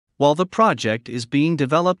While the project is being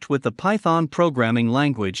developed with the Python programming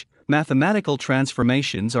language, mathematical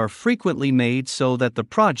transformations are frequently made so that the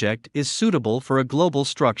project is suitable for a global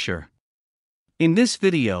structure. In this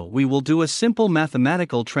video, we will do a simple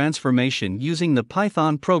mathematical transformation using the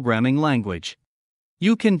Python programming language.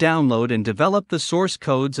 You can download and develop the source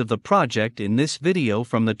codes of the project in this video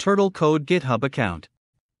from the Turtle Code GitHub account.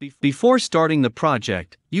 Before starting the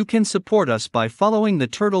project, you can support us by following the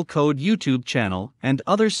Turtle Code YouTube channel and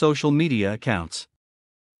other social media accounts.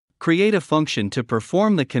 Create a function to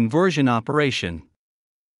perform the conversion operation.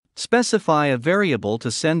 Specify a variable to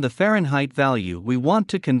send the Fahrenheit value we want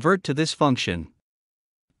to convert to this function.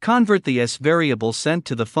 Convert the s variable sent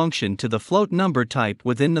to the function to the float number type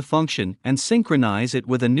within the function and synchronize it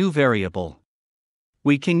with a new variable.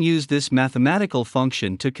 We can use this mathematical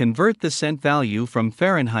function to convert the sent value from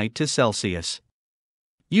Fahrenheit to Celsius.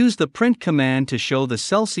 Use the print command to show the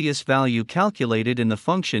Celsius value calculated in the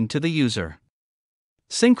function to the user.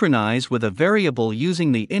 Synchronize with a variable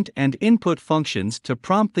using the int and input functions to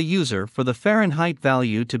prompt the user for the Fahrenheit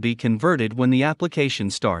value to be converted when the application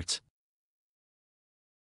starts.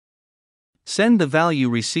 Send the value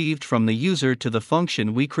received from the user to the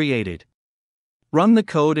function we created. Run the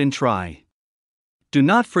code and try. Do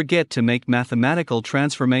not forget to make mathematical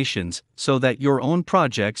transformations so that your own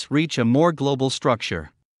projects reach a more global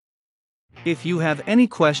structure. If you have any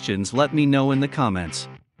questions, let me know in the comments.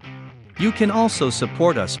 You can also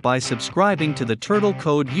support us by subscribing to the Turtle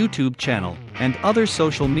Code YouTube channel and other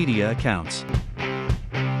social media accounts.